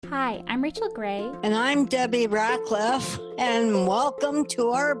Hi, I'm Rachel Gray. And I'm Debbie Ratcliffe, and welcome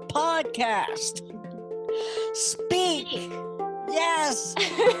to our podcast. Speak! Yes!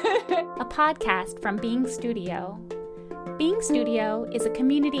 A podcast from Being Studio. Being Studio is a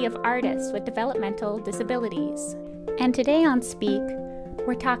community of artists with developmental disabilities. And today on Speak,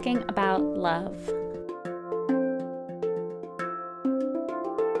 we're talking about love.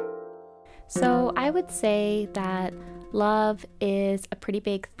 So I would say that love is a pretty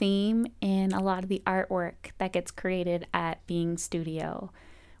big theme in a lot of the artwork that gets created at Being Studio.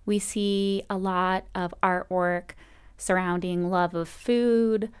 We see a lot of artwork surrounding love of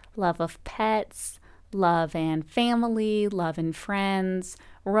food, love of pets, love and family, love and friends,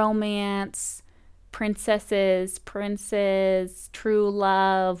 romance, princesses, princes, true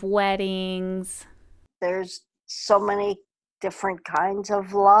love, weddings. There's so many different kinds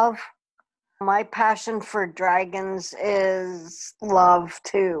of love. My passion for dragons is love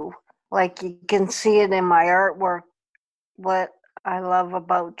too. Like you can see it in my artwork, what I love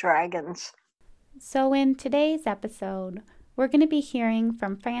about dragons. So in today's episode, we're going to be hearing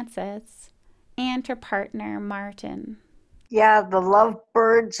from Frances and her partner, Martin. Yeah, the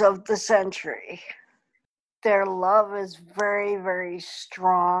lovebirds of the century. Their love is very, very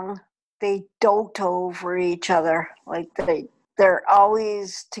strong. They dote over each other. Like they're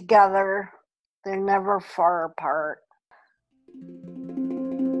always together. They're never far apart.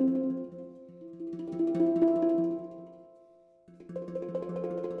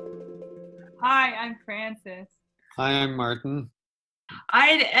 Hi, I'm Frances. Hi, I'm Martin.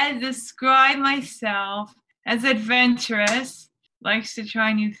 I'd describe myself as adventurous, likes to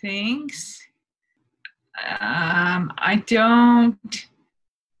try new things. I don't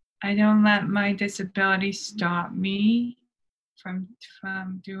let my disability stop me from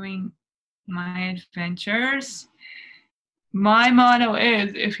doing my adventures. My motto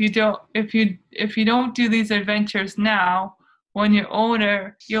is if you don't do these adventures now, when you're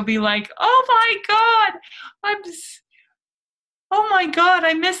older, you'll be like, oh my God,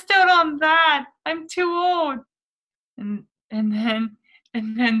 I missed out on that. I'm too old. And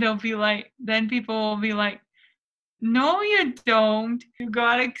then they'll be like, then people will be like, no, you don't. You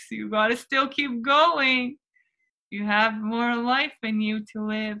gotta still keep going. You have more life in you to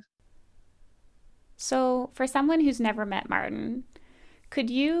live. So for someone who's never met Martin,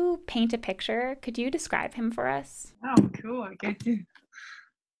 could you paint a picture? Could you describe him for us? Oh, cool. I get to.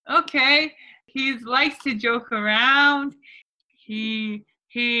 Okay. He likes to joke around. He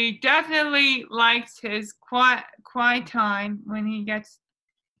definitely likes his quiet time when he gets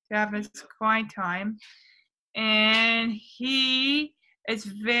to have his quiet time. And he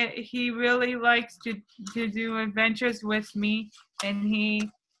really likes to do adventures with me, and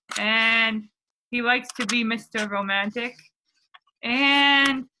he likes to be Mr. Romantic.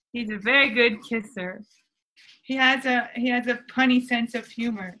 And he's a very good kisser. He has a funny sense of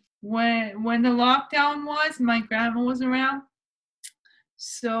humor. When the lockdown was, my grandma was around.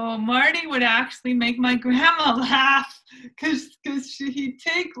 So Marty would actually make my grandma laugh because he'd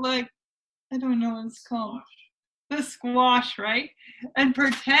take I don't know what it's called, the squash, right? And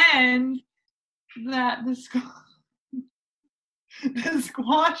pretend that the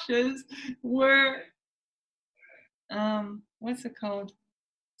squashes were what's it called?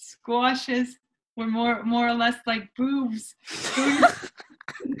 Squashes were more or less like boobs.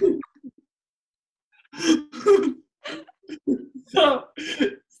 So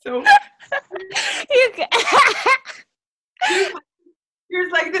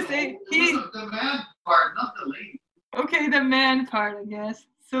here's like the same. The man part, not the lady. Okay, the man part, I guess.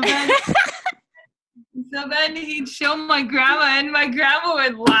 So then he'd show my grandma, and my grandma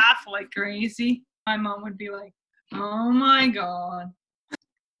would laugh like crazy. My mom would be like, "Oh my God."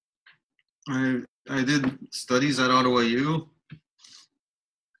 I did studies at Ottawa U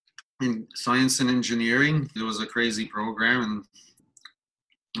in science and engineering. It was a crazy program,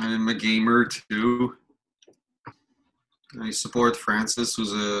 and I'm a gamer too. I support Frances,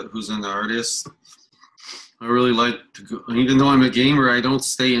 who's an artist. I really like to go, even though I'm a gamer, I don't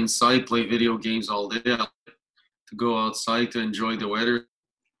stay inside, play video games all day. I like to go outside to enjoy the weather.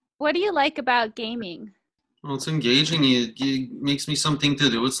 What do you like about gaming? Well, it's engaging. It makes me something to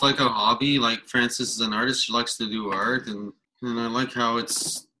do. It's like a hobby. Like Frances is an artist. She likes to do art, and I like how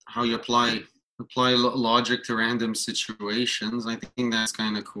you apply logic to random situations. I think that's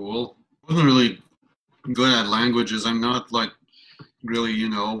kind of cool. I wasn't really good at languages. I'm not like really,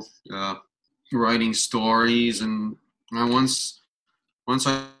 writing stories. And once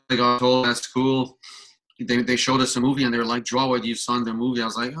I got told at school, they showed us a movie and they were like, draw what you saw in the movie. I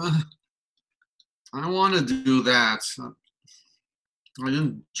was like, I don't want to do that. I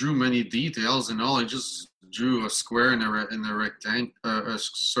didn't drew many details and all. I just drew a square in a rectangle, a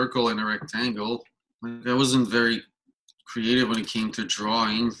circle in a rectangle. Like, I wasn't very creative when it came to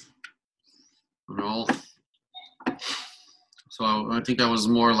drawing and all. So I think I was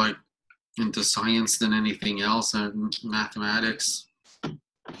more like into science than anything else, and mathematics,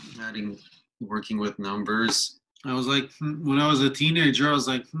 working with numbers. I was like, when I was a teenager, I was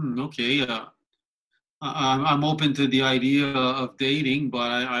like, okay, I'm open to the idea of dating,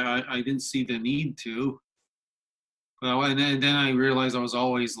 but I didn't see the need to. But and then I realized I was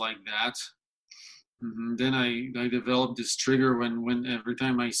always like that. Then I developed this trigger when every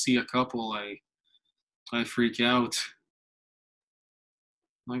time I see a couple, I freak out.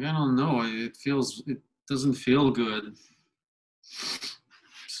 Like, I don't know, it doesn't feel good.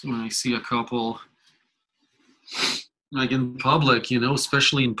 So when I see a couple, like in public,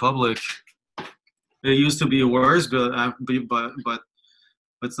 especially in public, it used to be worse, but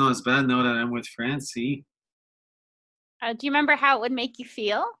it's not as bad now that I'm with Francie. Do you remember how it would make you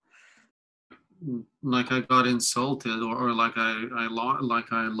feel? Like I got insulted, or like I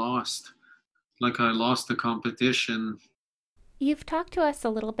lost the competition. You've talked to us a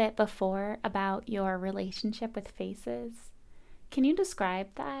little bit before about your relationship with faces. Can you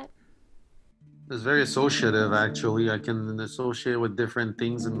describe that? It's very associative, actually. I can associate with different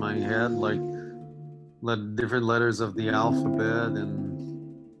things in my head, like different letters of the alphabet,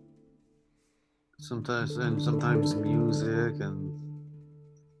 and sometimes music, and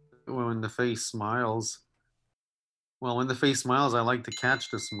when the face smiles. Well, when the face smiles, I like to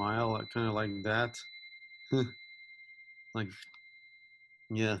catch the smile, kind of like that. Like,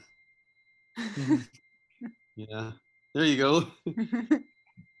 yeah. Yeah. There you go.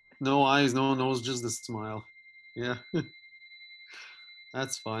 No eyes, no nose, just the smile. Yeah.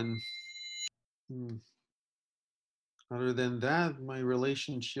 That's fun. Other than that, my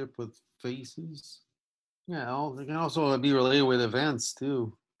relationship with faces. Yeah, it can also be related with events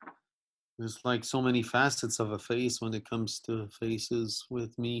too. There's like so many facets of a face when it comes to faces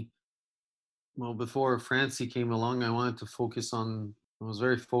with me. Well, before Francie came along, I was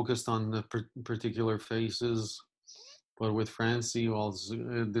very focused on the particular faces. But with Francie, well,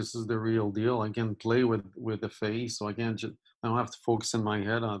 this is the real deal. I can play with the face, so I don't have to focus in my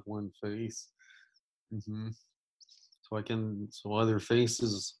head on one face. So other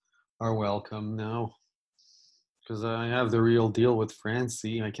faces are welcome now. Because I have the real deal with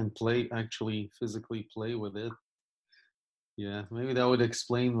Francie. I can actually physically play with it. Yeah, maybe that would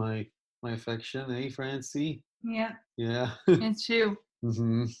explain my affection, eh, Francie? Yeah. Yeah. It's true.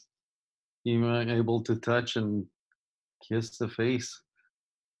 You are able to touch and kiss the face.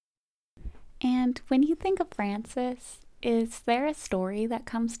 And when you think of Francis, is there a story that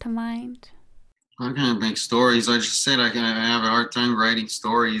comes to mind? I can't make stories. I just said I have a hard time writing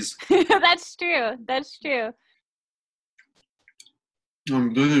stories. That's true. That's true.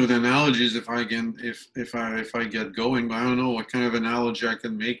 I'm good with analogies if I get going, but I don't know what kind of analogy I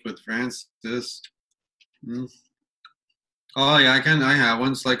can make with Francis. Oh yeah, I have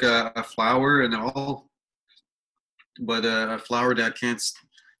one. It's like a flower and all, but a flower that can't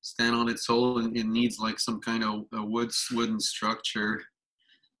stand on its own, and it needs like some kind of a wooden structure,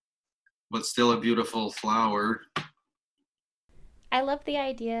 but still a beautiful flower. I love the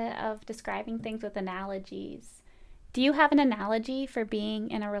idea of describing things with analogies. Do you have an analogy for being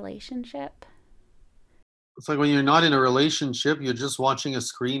in a relationship? It's like when you're not in a relationship, you're just watching a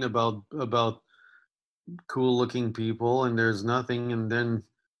screen about cool looking people, and there's nothing. And then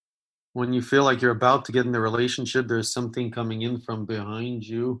when you feel like you're about to get in the relationship, there's something coming in from behind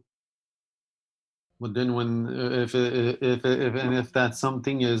you. But then when if that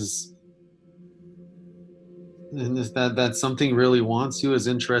something is, and if that something really wants you, is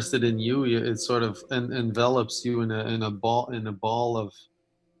interested in you, it sort of envelops you in a ball of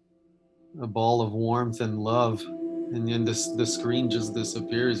warmth and love, and then the screen just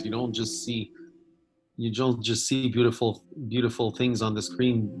disappears. You don't just see beautiful things on the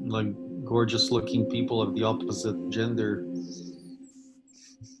screen, like gorgeous looking people of the opposite gender.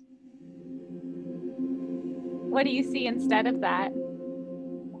 What do you see instead of that?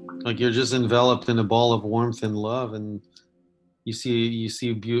 Like you're just enveloped in a ball of warmth and love, and you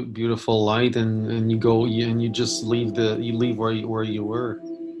see beautiful light, and you just leave where you were,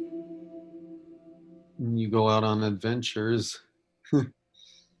 and you go out on adventures.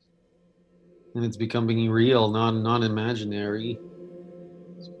 And it's becoming real, not imaginary.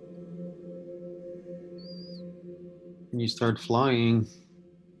 And you start flying.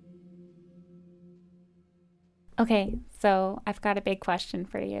 Okay, so I've got a big question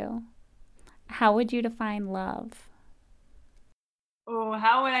for you. How would you define love?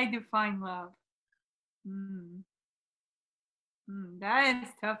 how would I define love? That is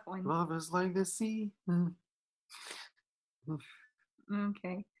a tough one. Love is like the sea.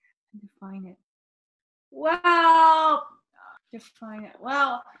 Okay, define it. Well, define it.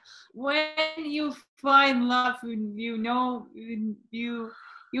 Well, when you find love, you know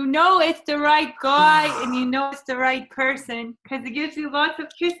it's the right guy, and you know it's the right person because it gives you lots of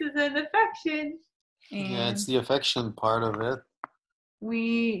kisses and affection. And Yeah, it's the affection part of it.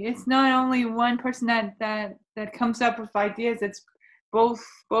 it's not only one person that comes up with ideas. It's both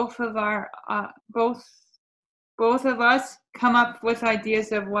of us come up with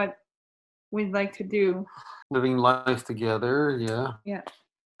ideas of what we'd like to do. Living life together, yeah. Yeah.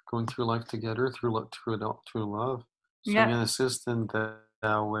 Going through life together through love. So Yeah. an assistant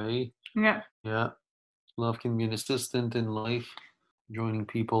that way. Yeah. Yeah. Love can be an assistant in life, joining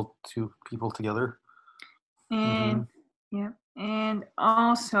people together. And and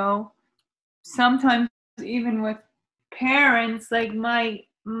also sometimes even with parents, like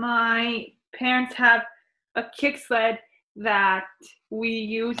my parents have a kick sled that we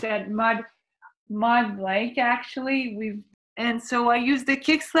use at Mud Lake actually. And so I use the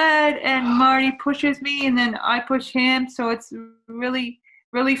kick sled and Marty pushes me and then I push him, so it's really,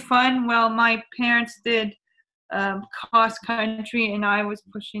 really fun. Well, my parents did cross country and I was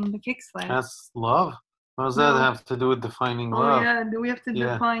pushing the kick sled. That's love. What does that have to do with defining love? Oh yeah, do we have to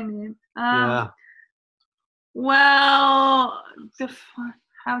define it? Yeah. Well,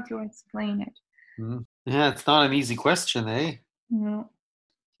 how do I explain it? Yeah, it's not an easy question, eh? No.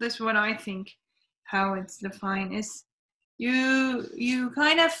 This is what I think how it's defined is you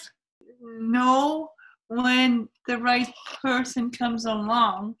kind of know when the right person comes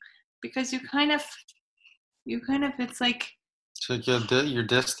along because you kind of it's like your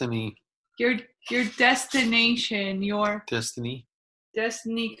destiny. Your destination, your destiny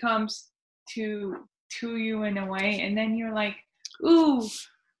comes to you in a way, and then you're like, ooh,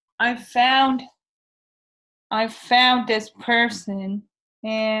 I found this person,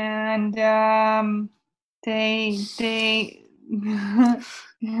 and they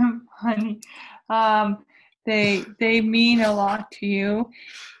honey, they mean a lot to you,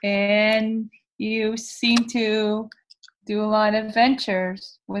 and you seem to do a lot of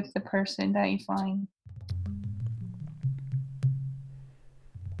adventures with the person that you find.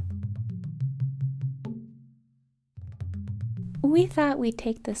 We thought we'd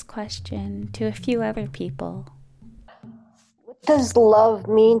take this question to a few other people. What does love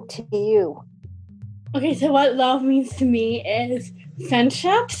mean to you? Okay, so what love means to me is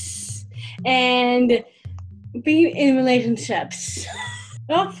friendships and being in relationships.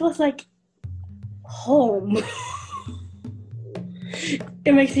 Love feels like home.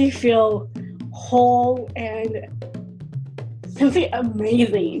 It makes me feel whole and something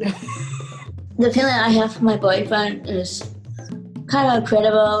amazing. The feeling I have for my boyfriend is kind of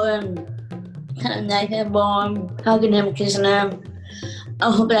incredible and kind of nice and warm, hugging him, kissing him.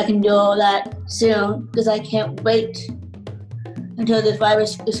 I'm hoping I can do all that soon because I can't wait until this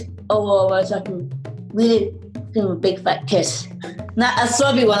virus is over so I can really give him a big fat kiss. Not a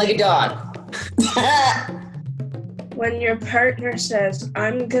sloppy one like a dog. When your partner says,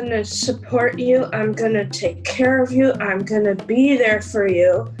 I'm gonna support you, I'm gonna take care of you, I'm gonna be there for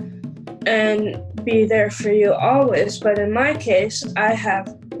you, and be there for you always. But in my case, I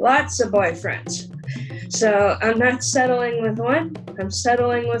have lots of boyfriends. So I'm not settling with one, I'm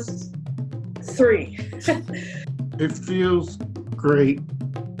settling with 3. It feels great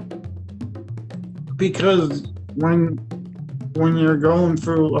because when you're going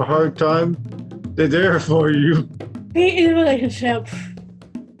through a hard time, they're there for you. Being in a relationship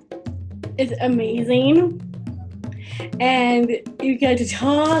is amazing, and you get to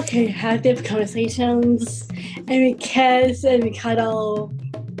talk and have deep conversations, and we kiss and we cuddle,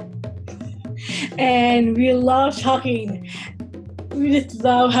 and we love talking. We just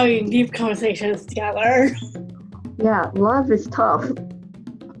love having deep conversations together. Yeah, love is tough.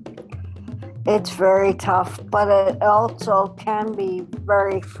 It's very tough, but it also can be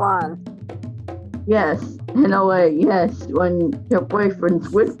very fun. Yes, in a way, yes. When your boyfriend's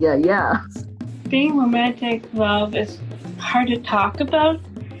with you, yeah. Being romantic love is hard to talk about,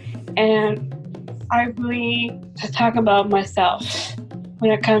 and I really talk about myself when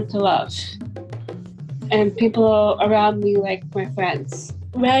it comes to love. And people around me, like my friends.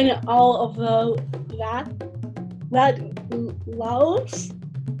 When all of that love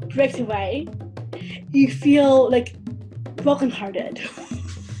breaks away, you feel like brokenhearted.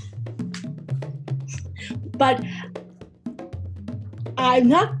 But I'm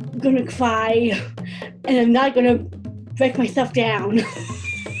not gonna cry, and I'm not gonna break myself down.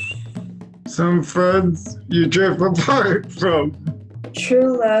 Some friends you drift apart from.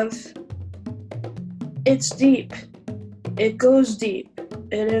 True love, it's deep. It goes deep.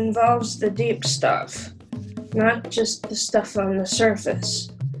 It involves the deep stuff, not just the stuff on the surface.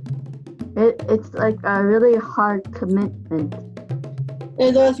 It's like a really hard commitment.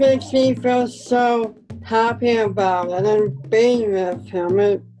 It just makes me feel so happy about it and being with him.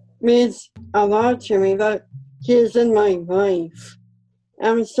 It means a lot to me that he's in my life.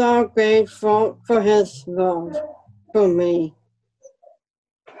 I'm so grateful for his love for me.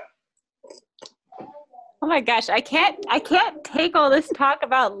 Oh my gosh, I can't take all this talk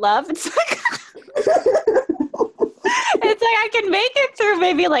about love. It's like it's like I can make it through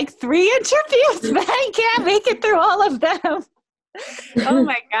maybe like 3 interviews, but I can't make it through all of them. Oh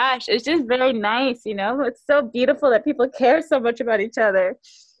my gosh, it's just very nice, you know? It's so beautiful that people care so much about each other.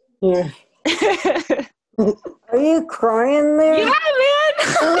 Yeah. Are you crying there? Yeah, man.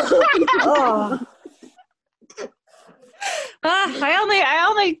 Oh.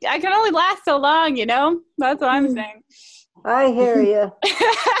 I can only last so long, you know? That's what I'm saying. I hear you.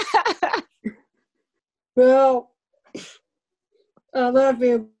 Well, I love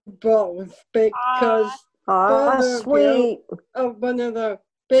you both because both sweet. of you are one of the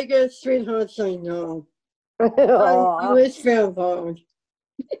biggest sweethearts I know. I Aw. always feel loved.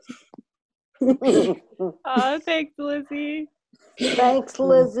 Oh, thanks, Lizzie. Thanks,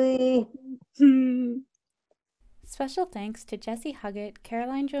 Lizzie. Special thanks to Jessie Huggett,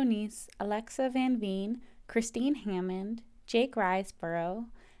 Caroline Jonice, Alexa Van Veen, Christine Hammond, Jake Riseborough,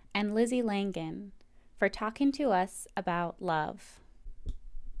 and Lizzie Langan for talking to us about love.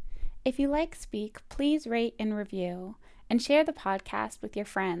 If you like Speak, please rate and review and share the podcast with your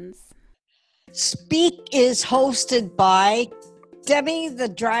friends. Speak is hosted by Debbie the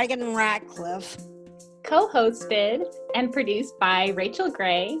Dragon Ratcliffe. Co-hosted and produced by Rachel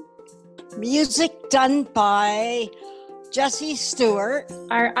Gray. Music done by Jesse Stewart.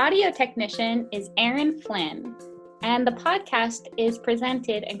 Our audio technician is Aaron Flynn. And the podcast is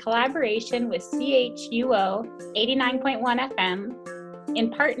presented in collaboration with CHUO 89.1 FM in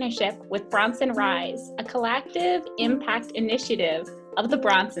partnership with Bronson Rise, a collective impact initiative of the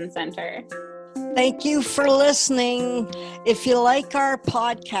Bronson Center. Thank you for listening. If you like our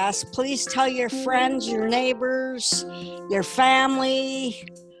podcast, please tell your friends, your neighbors, your family,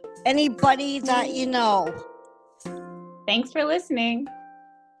 anybody that you know. Thanks for listening.